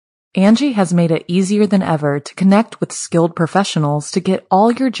Angie has made it easier than ever to connect with skilled professionals to get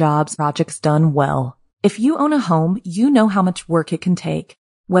all your jobs projects done well. If you own a home, you know how much work it can take,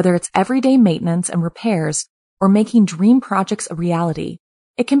 whether it's everyday maintenance and repairs or making dream projects a reality.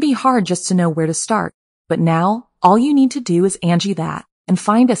 It can be hard just to know where to start, but now all you need to do is Angie that and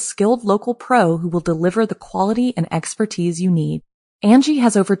find a skilled local pro who will deliver the quality and expertise you need. Angie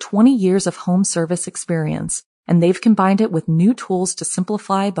has over 20 years of home service experience, and they've combined it with new tools to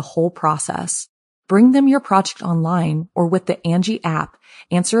simplify the whole process. Bring them your project online or with the Angie app,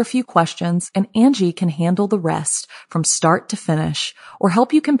 answer a few questions, and Angie can handle the rest from start to finish, or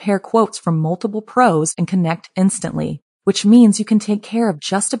help you compare quotes from multiple pros and connect instantly, which means you can take care of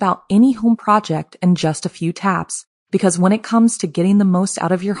just about any home project in just a few taps. Because when it comes to getting the most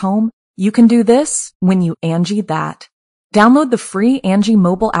out of your home, you can do this when you Angie that. Download the free Angie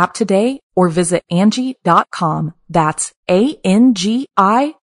mobile app today or visit Angie.com. That's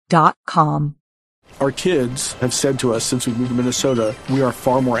ANGI.com. Our kids have said to us since we moved to Minnesota, we are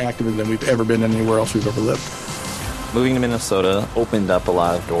far more active than we've ever been anywhere else we've ever lived. Moving to Minnesota opened up a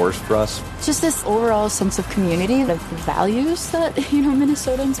lot of doors for us. Just this overall sense of community, the values that,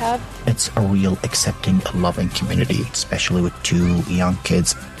 Minnesotans have. It's a real accepting, loving community, especially with 2 young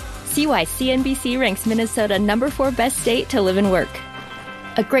kids. See why CNBC ranks Minnesota number 4 best state to live and work.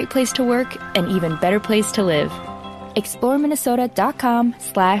 A great place to work, an even better place to live.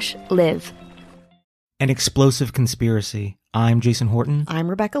 ExploreMinnesota.com/live. An explosive conspiracy. I'm Jason Horton. I'm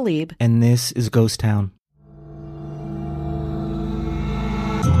Rebecca Lieb. And this is Ghost Town.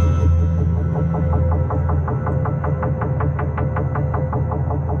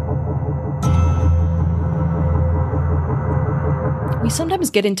 We sometimes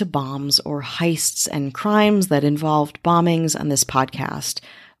get into bombs or heists and crimes that involved bombings on this podcast,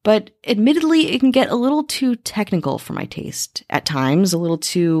 but admittedly it can get a little too technical for my taste, at times a little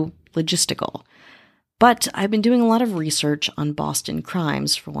too logistical. But I've been doing a lot of research on Boston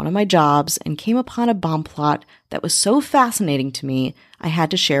crimes for one of my jobs and came upon a bomb plot that was so fascinating to me I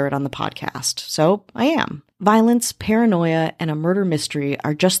had to share it on the podcast, so I am. Violence, paranoia, and a murder mystery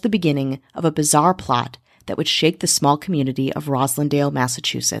are just the beginning of a bizarre plot that would shake the small community of Roslindale,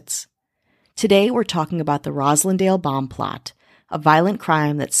 Massachusetts. Today, we're talking about the Roslindale bomb plot, a violent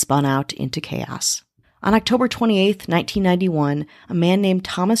crime that spun out into chaos. On October 28, 1991, a man named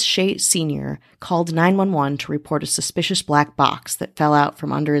Thomas Shea Sr. called 911 to report a suspicious black box that fell out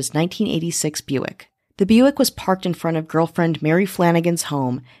from under his 1986 Buick. The Buick was parked in front of girlfriend Mary Flanagan's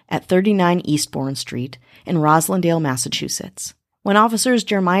home at 39 Eastbourne Street in Roslindale, Massachusetts. When officers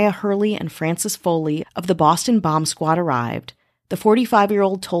Jeremiah Hurley and Francis Foley of the Boston Bomb Squad arrived, the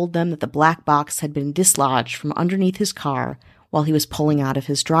 45-year-old told them that the black box had been dislodged from underneath his car while he was pulling out of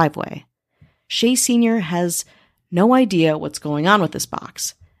his driveway. Shea Sr. has no idea what's going on with this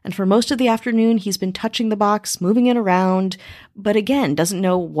box, and for most of the afternoon he's been touching the box, moving it around, but again doesn't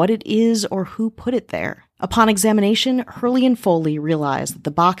know what it is or who put it there. Upon examination, Hurley and Foley realize that the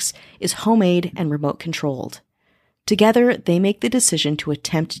box is homemade and remote-controlled. Together, they make the decision to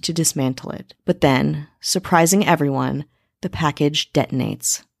attempt to dismantle it. But then, surprising everyone, the package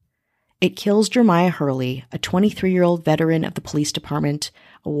detonates. It kills Jeremiah Hurley, a 23-year-old veteran of the police department,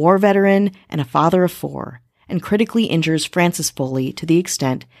 a war veteran, and a father of 4, and critically injures Francis Foley to the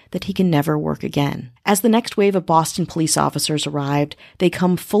extent that he can never work again. As the next wave of Boston police officers arrived, they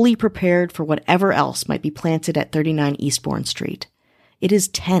come fully prepared for whatever else might be planted at 39 Eastbourne Street. It is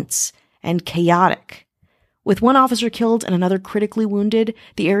tense and chaotic. With one officer killed and another critically wounded,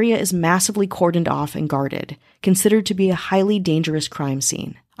 the area is massively cordoned off and guarded, considered to be a highly dangerous crime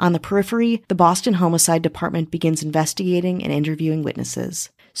scene. On the periphery, the Boston Homicide Department begins investigating and interviewing witnesses.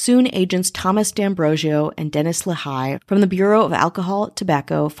 Soon, agents Thomas D'Ambrosio and Dennis Lehigh from the Bureau of Alcohol,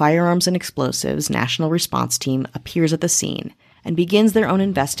 Tobacco, Firearms, and Explosives National Response Team appears at the scene and begins their own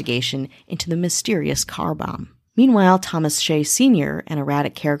investigation into the mysterious car bomb. Meanwhile, Thomas Shea Sr., an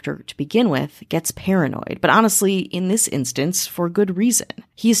erratic character to begin with, gets paranoid, but honestly, in this instance, for good reason.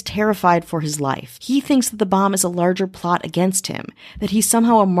 He is terrified for his life. He thinks that the bomb is a larger plot against him, that he's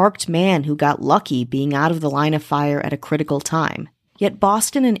somehow a marked man who got lucky being out of the line of fire at a critical time. Yet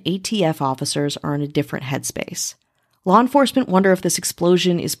Boston and ATF officers are in a different headspace. Law enforcement wonder if this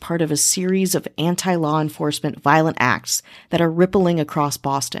explosion is part of a series of anti-law enforcement violent acts that are rippling across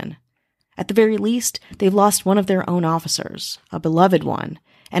Boston. At the very least, they've lost one of their own officers, a beloved one,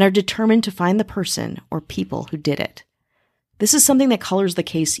 and are determined to find the person or people who did it. This is something that colors the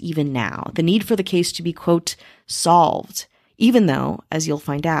case even now, the need for the case to be, quote, solved, even though, as you'll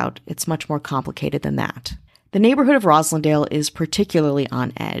find out, it's much more complicated than that. The neighborhood of Roslindale is particularly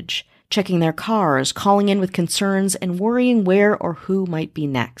on edge. checking their cars, calling in with concerns, and worrying where or who might be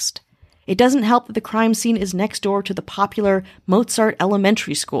next. It doesn't help that the crime scene is next door to the popular Mozart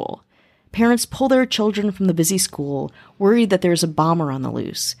Elementary School. Parents pull their children from the busy school, worried that there's a bomber on the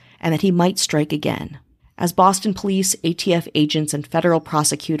loose, and that he might strike again. As Boston police, ATF agents, and federal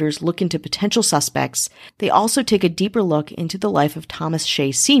prosecutors look into potential suspects, they also take a deeper look into the life of Thomas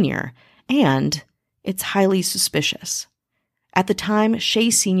Shea Sr., and it's highly suspicious. At the time,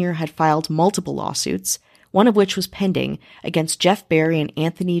 Shea Sr. had filed multiple lawsuits, one of which was pending, against Jeff Berry and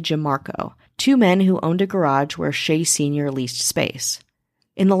Anthony Giammarco, two men who owned a garage where Shea Sr. leased space.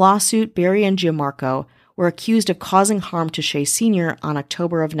 In the lawsuit, Berry and Giammarco were accused of causing harm to Shea Sr. on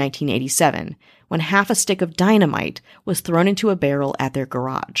October of 1987, when half a stick of dynamite was thrown into a barrel at their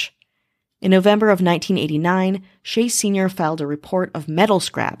garage. In November of 1989, Shea Sr. filed a report of metal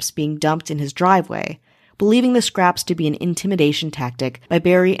scraps being dumped in his driveway, believing the scraps to be an intimidation tactic by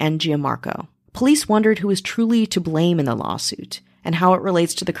Berry and Giammarco. Police wondered who was truly to blame in the lawsuit, and how it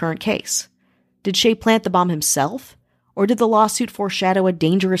relates to the current case. Did Shea plant the bomb himself? Or did the lawsuit foreshadow a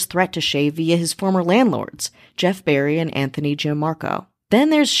dangerous threat to Shea via his former landlords, Jeff Berry and Anthony Giammarco? Then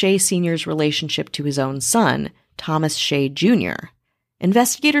there's Shea Sr.'s relationship to his own son, Thomas Shea Jr.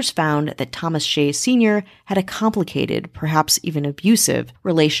 Investigators found that Thomas Shea Sr. had a complicated, perhaps even abusive,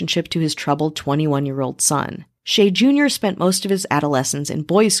 relationship to his troubled 21-year-old son. Shea Jr. spent most of his adolescence in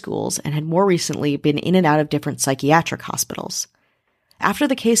boys' schools and had more recently been in and out of different psychiatric hospitals. After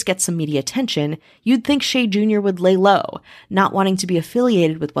the case gets some media attention, you'd think Shea Jr. would lay low, not wanting to be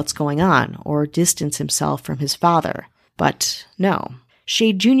affiliated with what's going on or distance himself from his father. But no.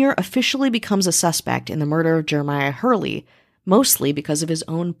 Shea Jr. officially becomes a suspect in the murder of Jeremiah Hurley, mostly because of his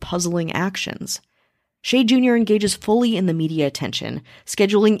own puzzling actions. Shea Jr. engages fully in the media attention,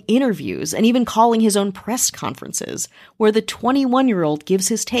 scheduling interviews and even calling his own press conferences, where the 21-year-old gives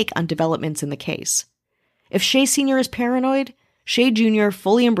his take on developments in the case. If Shea Sr. is paranoid, Shea Jr.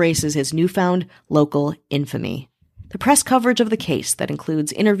 fully embraces his newfound local infamy. The press coverage of the case that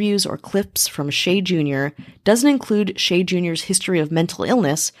includes interviews or clips from Shea Jr. doesn't include Shea Jr.'s history of mental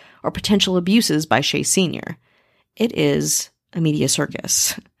illness or potential abuses by Shea Sr. It is a media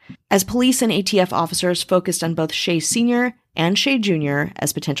circus. As police and ATF officers focused on both Shea Sr. and Shea Jr.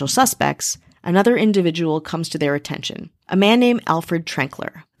 as potential suspects, another individual comes to their attention, a man named Alfred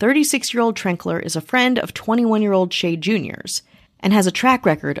Trenkler. 36-year-old Trenkler is a friend of 21-year-old Shea Jr.'s, and has a track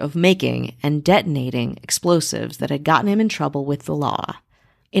record of making and detonating explosives that had gotten him in trouble with the law.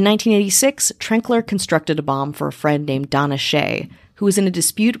 In 1986, Trenkler constructed a bomb for a friend named Donna Shea, who was in a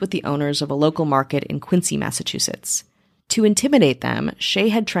dispute with the owners of a local market in Quincy, Massachusetts. To intimidate them, Shea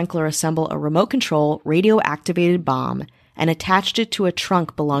had Trenkler assemble a remote-control, radio-activated bomb and attached it to a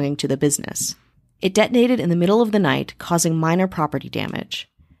trunk belonging to the business. It detonated in the middle of the night, causing minor property damage.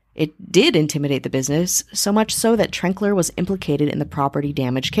 It did intimidate the business, so much so that Trenkler was implicated in the property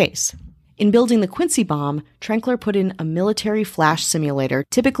damage case. In building the Quincy bomb, Trenkler put in a military flash simulator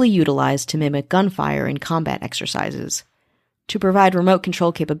typically utilized to mimic gunfire in combat exercises. To provide remote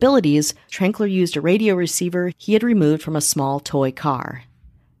control capabilities, Trenkler used a radio receiver he had removed from a small toy car.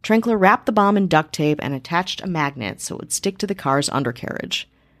 Trenkler wrapped the bomb in duct tape and attached a magnet so it would stick to the car's undercarriage.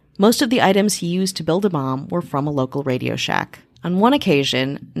 Most of the items he used to build a bomb were from a local Radio Shack. On one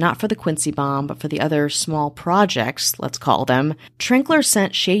occasion, not for the Quincy bomb, but for the other small projects, let's call them, Trenkler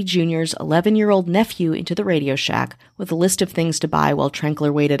sent Shea Jr.'s 11-year-old nephew into the Radio Shack with a list of things to buy while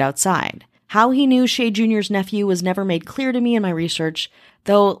Trenkler waited outside. How he knew Shea Jr.'s nephew was never made clear to me in my research,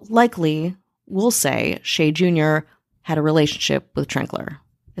 though likely, we'll say, Shea Jr. had a relationship with Trenkler.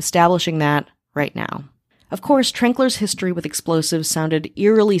 Establishing that right now. Of course, Trenkler's history with explosives sounded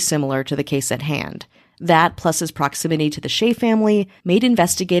eerily similar to the case at hand. That, plus his proximity to the Shea family, made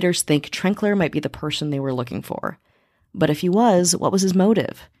investigators think Trenkler might be the person they were looking for. But if he was, what was his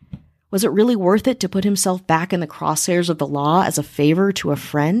motive? Was it really worth it to put himself back in the crosshairs of the law as a favor to a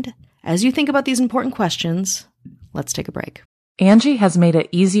friend? As you think about these important questions, let's take a break. Angie has made it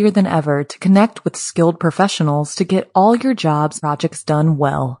easier than ever to connect with skilled professionals to get all your jobs projects done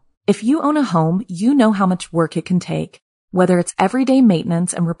well. If you own a home, you know how much work it can take, whether it's everyday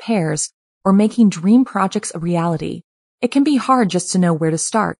maintenance and repairs or making dream projects a reality. It can be hard just to know where to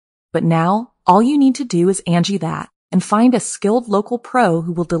start, but now all you need to do is Angie that and find a skilled local pro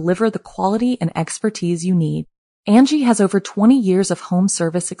who will deliver the quality and expertise you need. Angie has over 20 years of home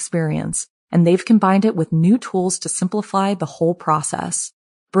service experience, and they've combined it with new tools to simplify the whole process.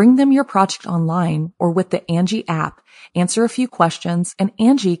 Bring them your project online or with the Angie app, answer a few questions, and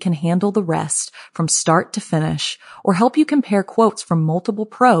Angie can handle the rest from start to finish or help you compare quotes from multiple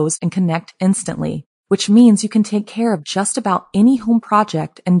pros and connect instantly. which means you can take care of just about any home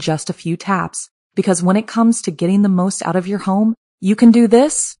project in just a few taps. Because when it comes to getting the most out of your home, you can do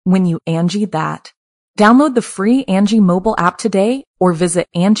this when you Angie that. Download the free Angie mobile app today or visit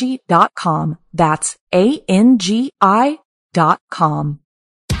Angie.com. That's ANGI.com.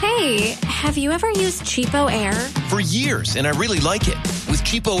 Hey, have you ever used Cheapo Air? For years, and I really like it. With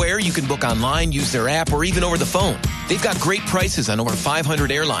Cheapo Air, you can book online, use their app, or even over the phone. They've got great prices on over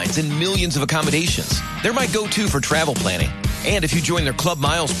 500 airlines and millions of accommodations. They're my go-to for travel planning. And if you join their Club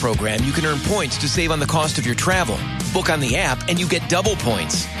Miles program, you can earn points to save on the cost of your travel. Book on the app, and you get double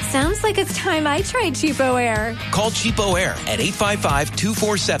points. Sounds like it's time I tried Cheapo Air. Call Cheapo Air at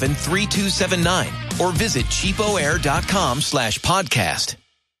 855-247-3279 or visit cheapoair.com/podcast.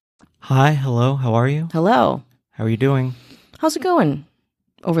 Hi, hello, how are you? Hello. How are you doing? How's it going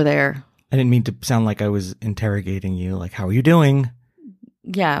over there? I didn't mean to sound like I was interrogating you. Like, how are you doing?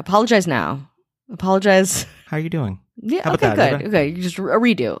 Yeah, apologize now. Apologize. How are you doing? Yeah, how okay, about good. Okay, just a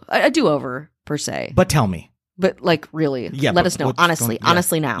redo. A do-over, per se. But tell me. But, like, really, Yeah, let but us know. what's Honestly, going- yeah.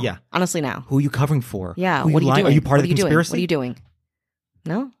 honestly now. Yeah. Honestly now. Who are you covering for? Yeah, Who what are you doing? Are you part of the What are you doing? conspiracy? What are you doing?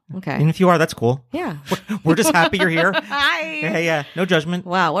 No? Okay. And if you are, that's cool. Yeah. We're just happy you're here. Hi. Yeah, no judgment.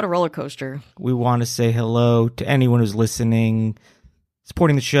 Wow, what a roller coaster. We want to say hello to anyone who's listening,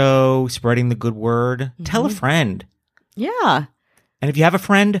 supporting the show, spreading the good word. Tell a friend. Yeah. And if you have a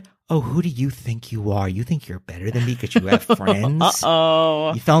friend, who do you think you are? You think you're better than me because you have friends?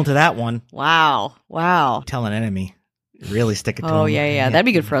 Uh-oh. You fell into that one. Wow. Tell an enemy. Really stick it to Oh, them. yeah. That'd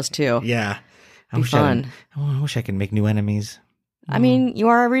be good for us, too. Yeah. Be fun. I wish I could make new enemies. I mean, you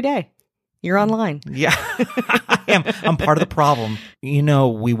are every day. You're online. Yeah, I am. I'm part of the problem. You know,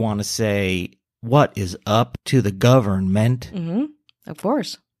 we want to say, what is up to the government? Mm-hmm. Of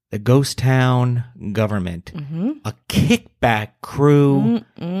course. The ghost town government. Mm-hmm. A kickback crew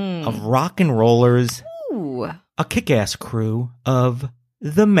of rock and rollers. Ooh. A kick-ass crew of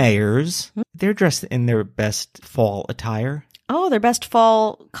the mayors. They're dressed in their best fall attire. Oh, their best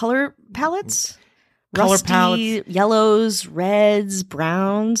fall color palettes? Color Rusty, palettes. Yellows, reds,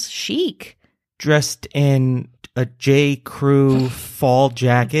 browns, chic. Dressed in a J. Crew fall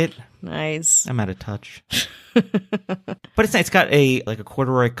jacket. Nice. I'm out of touch. But it's nice. It's got a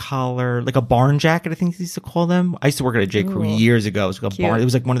corduroy collar, like a barn jacket, I think they used to call them. I used to work at a J. Crew years ago. It was like a barn. It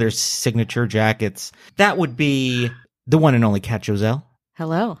was like one of their signature jackets. That would be the one and only Kat Joselle.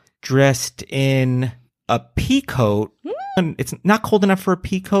 Hello. Dressed in a pea coat. And it's not cold enough for a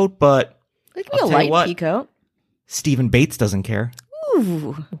pea coat, but It could be a light pea coat. Stephen Bates doesn't care.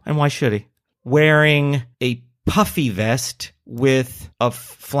 Ooh. And why should he? Wearing a puffy vest with a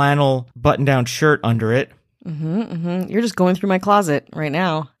flannel button-down shirt under it. You're just going through my closet right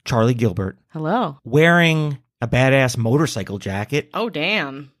now. Charlie Gilbert. Hello. Wearing a badass motorcycle jacket. Oh,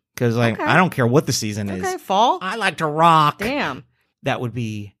 damn. Because, Okay. I don't care what the season is. Okay, fall. I like to rock. Damn. That would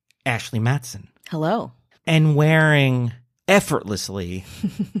be Ashley Matson. Hello. And wearing effortlessly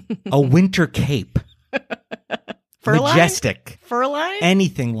a winter cape. Majestic. Fur line?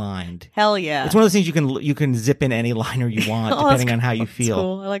 Anything lined. Hell yeah. It's one of those things you can zip in any liner you want, depending on how you feel. That's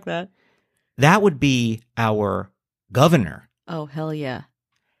cool. I like that. That would be our governor. Oh, hell yeah.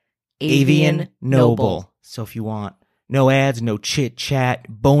 Avian Noble. So if you want no ads, no chit chat,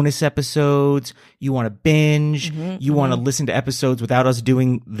 bonus episodes, you want to binge, you want to listen to episodes without us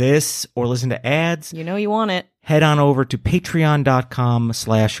doing this or listen to ads, You know you want it. head on over to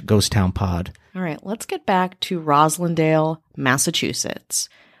patreon.com/ghosttownpod. All right, let's get back to Roslindale, Massachusetts,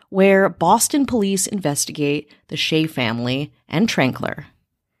 where Boston police investigate the Shea family and Trankler.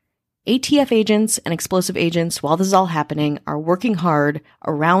 ATF agents and explosive agents, while this is all happening, are working hard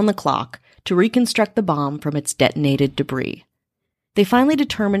around the clock to reconstruct the bomb from its detonated debris. They finally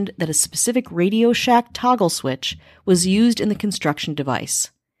determined that a specific Radio Shack toggle switch was used in the construction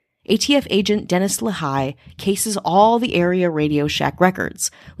device. ATF agent Dennis Lehigh cases all the area Radio Shack records,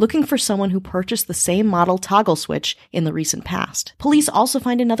 looking for someone who purchased the same model toggle switch in the recent past. Police also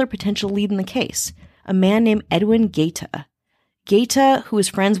find another potential lead in the case, a man named Edwin Gaeta. Gaeta, who is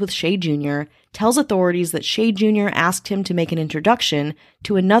friends with Shea Jr., tells authorities that Shea Jr. asked him to make an introduction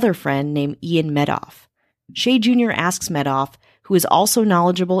to another friend named Ian Medoff. Shea Jr. asks Medoff, who is also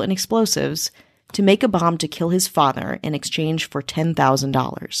knowledgeable in explosives, to make a bomb to kill his father in exchange for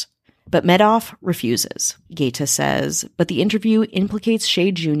 $10,000. But Medoff refuses. Gaeta says, but the interview implicates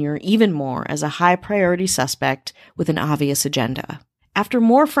Shea Jr. even more as a high-priority suspect with an obvious agenda. After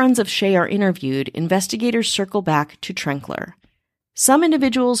more friends of Shea are interviewed, investigators circle back to Trankler. Some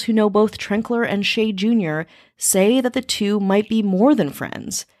individuals who know both Trankler and Shea Jr. say that the two might be more than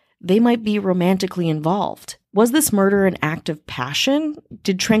friends. they might be romantically involved. Was this murder an act of passion?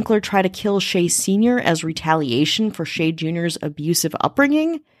 Did Trenkler try to kill Shea Sr. as retaliation for Shea Jr.'s abusive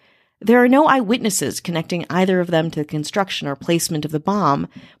upbringing? There are no eyewitnesses connecting either of them to the construction or placement of the bomb,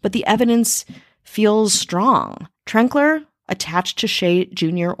 but the evidence feels strong. Trenkler, attached to Shea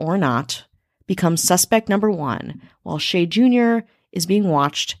Jr. or not, becomes suspect number 1, while Shea Jr. is being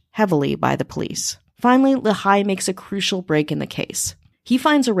watched heavily by the police. Finally, Lehigh makes a crucial break in the case. He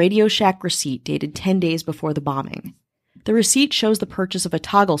finds a Radio Shack receipt dated 10 days before the bombing. The receipt shows the purchase of a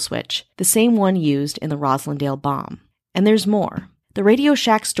toggle switch, the same one used in the Roslindale bomb. And there's more. The Radio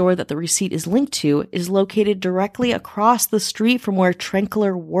Shack store that the receipt is linked to is located directly across the street from where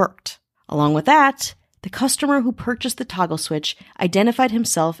Trenkler worked. Along with that, the customer who purchased the toggle switch identified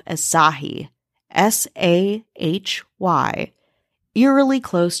himself as Sahy, S-A-H-Y, eerily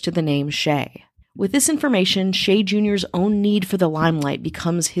close to the name Shea. With this information, Shea Jr.'s own need for the limelight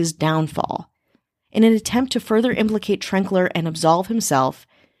becomes his downfall. In an attempt to further implicate Trenkler and absolve himself,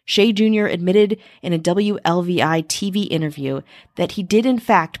 Shea Jr. admitted in a WLVI TV interview that he did in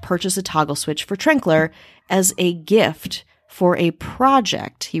fact purchase a toggle switch for Trenkler as a gift for a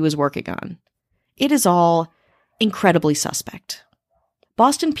project he was working on. It is all incredibly suspect.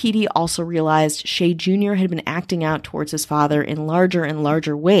 Boston PD also realized Shea Jr. had been acting out towards his father in larger and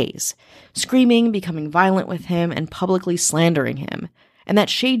larger ways, screaming, becoming violent with him, and publicly slandering him, and that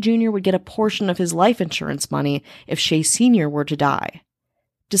Shea Jr. would get a portion of his life insurance money if Shea Sr. were to die.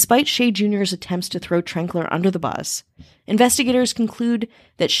 Despite Shea Jr.'s attempts to throw Trenkler under the bus, investigators conclude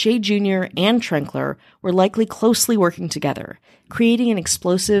that Shea Jr. and Trenkler were likely closely working together, creating an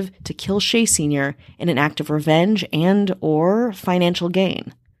explosive to kill Shea Sr. in an act of revenge and/or financial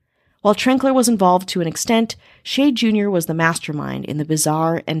gain. While Trenkler was involved to an extent, Shea Jr. was the mastermind in the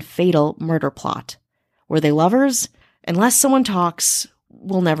bizarre and fatal murder plot. Were they lovers? Unless someone talks,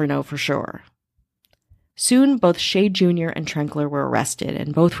 we'll never know for sure. Soon, both Shea Jr. and Trenkler were arrested,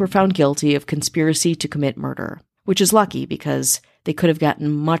 and both were found guilty of conspiracy to commit murder, which is lucky because they could have gotten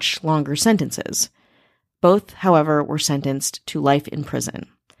much longer sentences. Both, however, were sentenced to life in prison.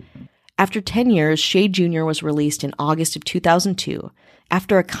 After 10 years, Shea Jr. was released in August of 2002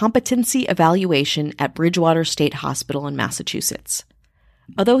 after a competency evaluation at Bridgewater State Hospital in Massachusetts.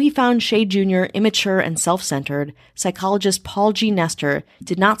 Although he found Shea Jr. immature and self-centered, psychologist Paul G. Nestor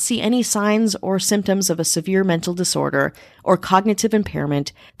did not see any signs or symptoms of a severe mental disorder or cognitive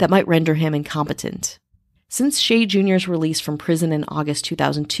impairment that might render him incompetent. Since Shea Jr.'s release from prison in August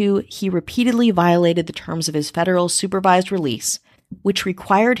 2002, he repeatedly violated the terms of his federal supervised release, which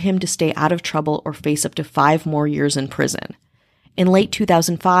required him to stay out of trouble or face up to 5 more years in prison. In late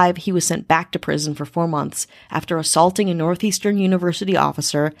 2005, he was sent back to prison for 4 months after assaulting a Northeastern University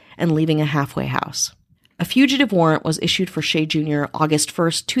officer and leaving a halfway house. A fugitive warrant was issued for Shea Jr. August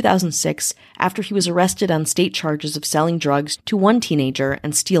 1, 2006, after he was arrested on state charges of selling drugs to one teenager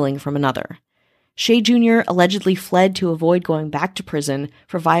and stealing from another. Shea Jr. allegedly fled to avoid going back to prison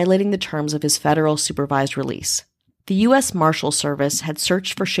for violating the terms of his federal supervised release. The U.S. Marshal Service had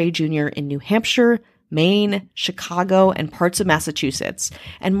searched for Shea Jr. in New Hampshire, Maine, Chicago, and parts of Massachusetts,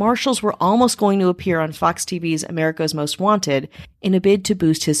 and marshals were almost going to appear on Fox TV's America's Most Wanted in a bid to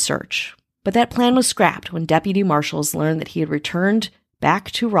boost his search. But that plan was scrapped when deputy marshals learned that he had returned back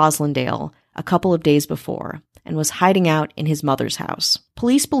to Roslindale a couple of days before and was hiding out in his mother's house.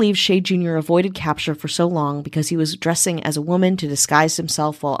 Police believe Shea Jr. avoided capture for so long because he was dressing as a woman to disguise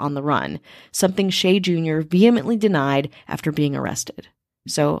himself while on the run, something Shea Jr. vehemently denied after being arrested.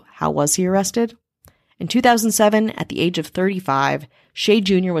 So, how was he arrested? In 2007, at the age of 35, Shea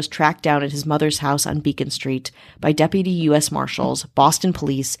Jr. was tracked down at his mother's house on Beacon Street by Deputy U.S. Marshals, Boston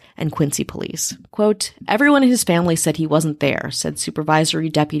Police, and Quincy Police. Quote, "Everyone in his family said he wasn't there," said Supervisory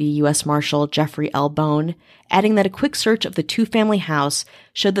Deputy U.S. Marshal Jeffrey L. Bone, adding that a quick search of the two-family house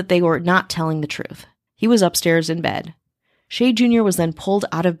showed that they were not telling the truth. He was upstairs in bed. Shea Jr. was then pulled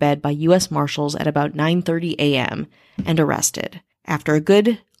out of bed by U.S. Marshals at about 9:30 a.m. and arrested. After a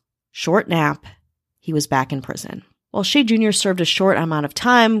good, short nap, he was back in prison. While Shea Jr. served a short amount of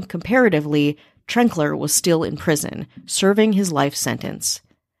time, comparatively, Trenkler was still in prison, serving his life sentence.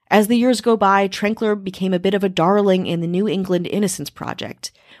 As the years go by, Trenkler became a bit of a darling in the New England Innocence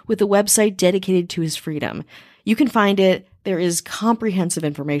Project, with a website dedicated to his freedom. You can find it. There is comprehensive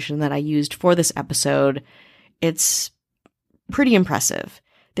information that I used for this episode. It's pretty impressive.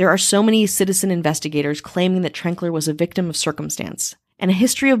 There are so many citizen investigators claiming that Trenkler was a victim of circumstance. And a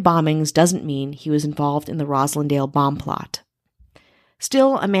history of bombings doesn't mean he was involved in the Roslindale bomb plot.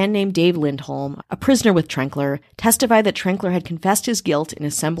 Still, a man named Dave Lindholm, a prisoner with Trenkler, testified that Trenkler had confessed his guilt in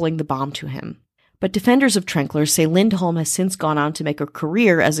assembling the bomb to him. But defenders of Trenkler say Lindholm has since gone on to make a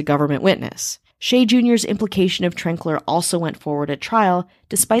career as a government witness. Shea Jr.'s implication of Trenkler also went forward at trial,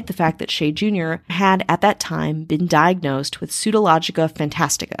 despite the fact that Shea Jr. had, at that time, been diagnosed with pseudologica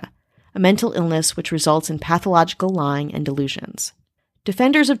fantastica, a mental illness which results in pathological lying and delusions.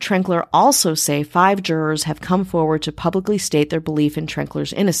 Defenders of Trenkler also say 5 jurors have come forward to publicly state their belief in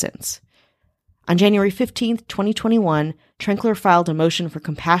Trenkler's innocence. On January 15, 2021, Trenkler filed a motion for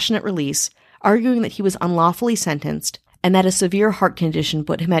compassionate release, arguing that he was unlawfully sentenced and that a severe heart condition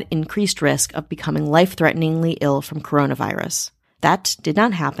put him at increased risk of becoming life-threateningly ill from coronavirus. That did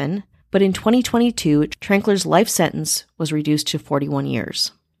not happen, but in 2022, Trenkler's life sentence was reduced to 41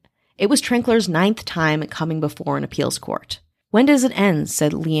 years. It was Trenkler's 9th time coming before an appeals court. "When does it end?"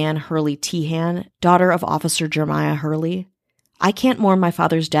 said Leanne Hurley Tehan, daughter of Officer Jeremiah Hurley. "I can't mourn my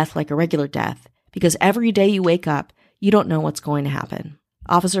father's death like a regular death, because every day you wake up, you don't know what's going to happen."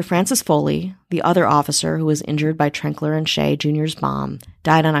 Officer Francis Foley, the other officer who was injured by Trenkler and Shea Jr.'s bomb,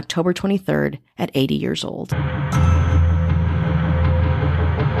 died on October 23rd at 80 years old.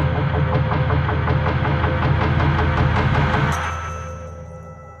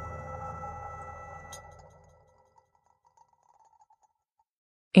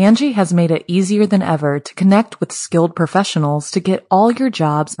 Angie has made it easier than ever to connect with skilled professionals to get all your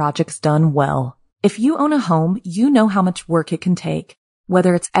jobs projects done well. If you own a home, you know how much work it can take,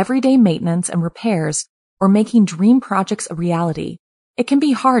 whether it's everyday maintenance and repairs or making dream projects a reality. It can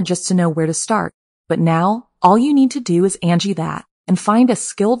be hard just to know where to start, but now all you need to do is Angie that and find a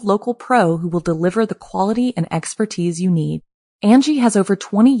skilled local pro who will deliver the quality and expertise you need. Angie has over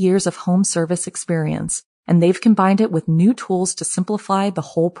 20 years of home service experience, and they've combined it with new tools to simplify the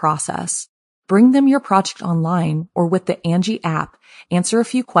whole process. Bring them your project online or with the Angie app, answer a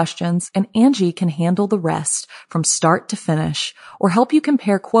few questions, and Angie can handle the rest from start to finish, or help you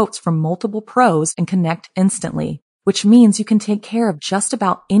compare quotes from multiple pros and connect instantly, which means you can take care of just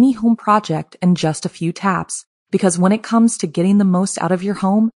about any home project in just a few taps. Because when it comes to getting the most out of your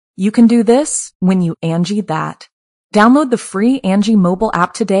home, you can do this when you Angie that. Download the free Angie mobile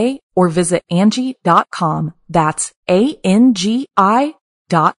app today or visit Angie.com. That's ANGI.com.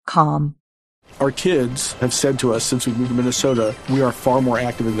 Our kids have said to us since we moved to Minnesota, we are far more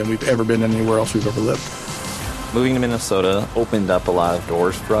active than we've ever been anywhere else we've ever lived. Moving to Minnesota opened up a lot of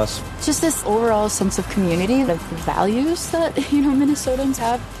doors for us. Just this overall sense of community, the values that, Minnesotans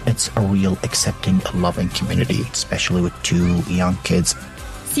have. It's a real accepting, loving community, especially with 2 young kids.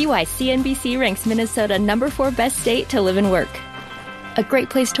 See why CNBC ranks Minnesota number 4 best state to live and work. A great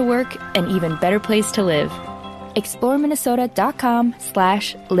place to work, an even better place to live.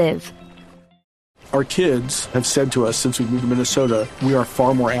 ExploreMinnesota.com/live. Our kids have said to us since we moved to Minnesota, we are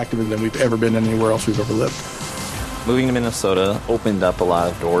far more active than we've ever been anywhere else we've ever lived. Moving to Minnesota opened up a lot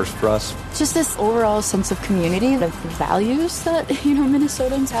of doors for us. Just this overall sense of community, the values that,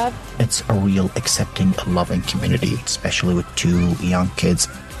 Minnesotans have. It's a real accepting, loving community, especially with 2 young kids.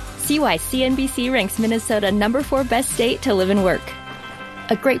 See why CNBC ranks Minnesota number 4 best state to live and work.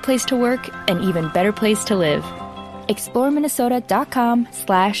 A great place to work, an even better place to live.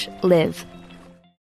 ExploreMinnesota.com/live.